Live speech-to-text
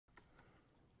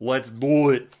Let's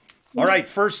do it. All right,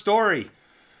 first story.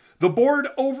 The board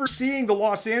overseeing the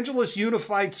Los Angeles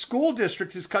Unified School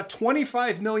District has cut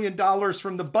 $25 million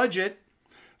from the budget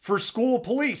for school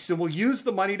police and will use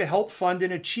the money to help fund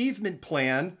an achievement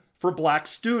plan for Black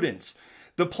students.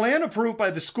 The plan approved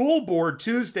by the school board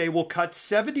Tuesday will cut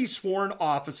 70 sworn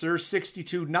officers,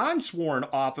 62 non-sworn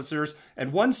officers,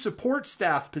 and 1 support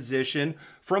staff position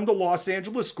from the Los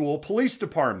Angeles School Police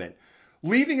Department,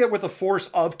 leaving it with a force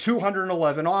of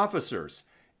 211 officers.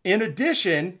 In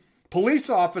addition, police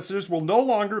officers will no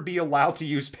longer be allowed to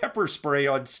use pepper spray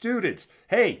on students.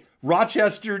 Hey,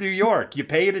 Rochester, New York, you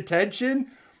paying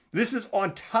attention? This is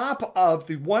on top of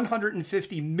the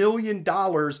 $150 million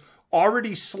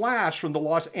already slashed from the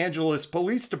Los Angeles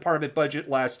Police Department budget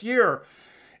last year.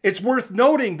 It's worth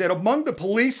noting that among the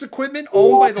police equipment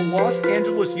owned by the Los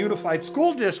Angeles Unified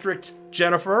School District,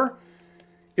 Jennifer,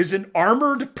 is an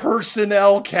armored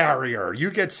personnel carrier.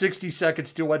 You get 60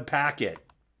 seconds to unpack it.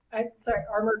 Sorry,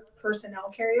 armored personnel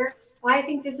carrier. I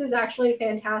think this is actually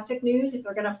fantastic news if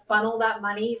they're going to funnel that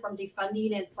money from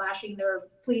defunding and slashing their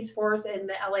police force in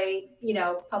the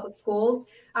LA, public schools,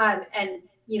 and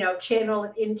channel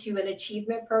it into an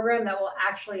achievement program that will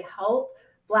actually help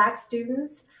Black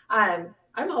students. I'm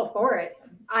all for it.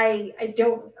 I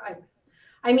know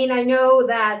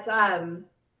that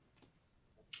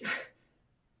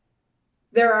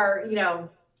there are,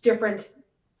 different.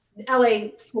 LA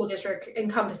school district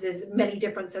encompasses many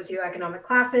different socioeconomic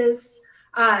classes.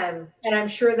 And I'm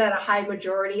sure that a high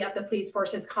majority of the police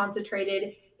force is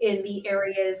concentrated in the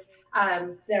areas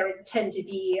that tend to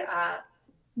be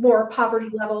more poverty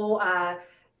level,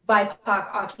 BIPOC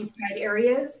occupied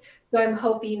areas. So I'm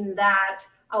hoping that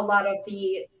a lot of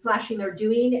the slashing they're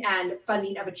doing and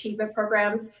funding of achievement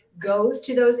programs goes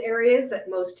to those areas that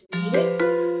most need it.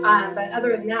 But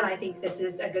other than that, I think this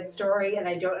is a good story, and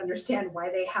I don't understand why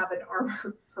they have an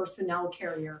armored personnel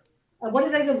carrier. What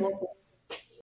does that even look like?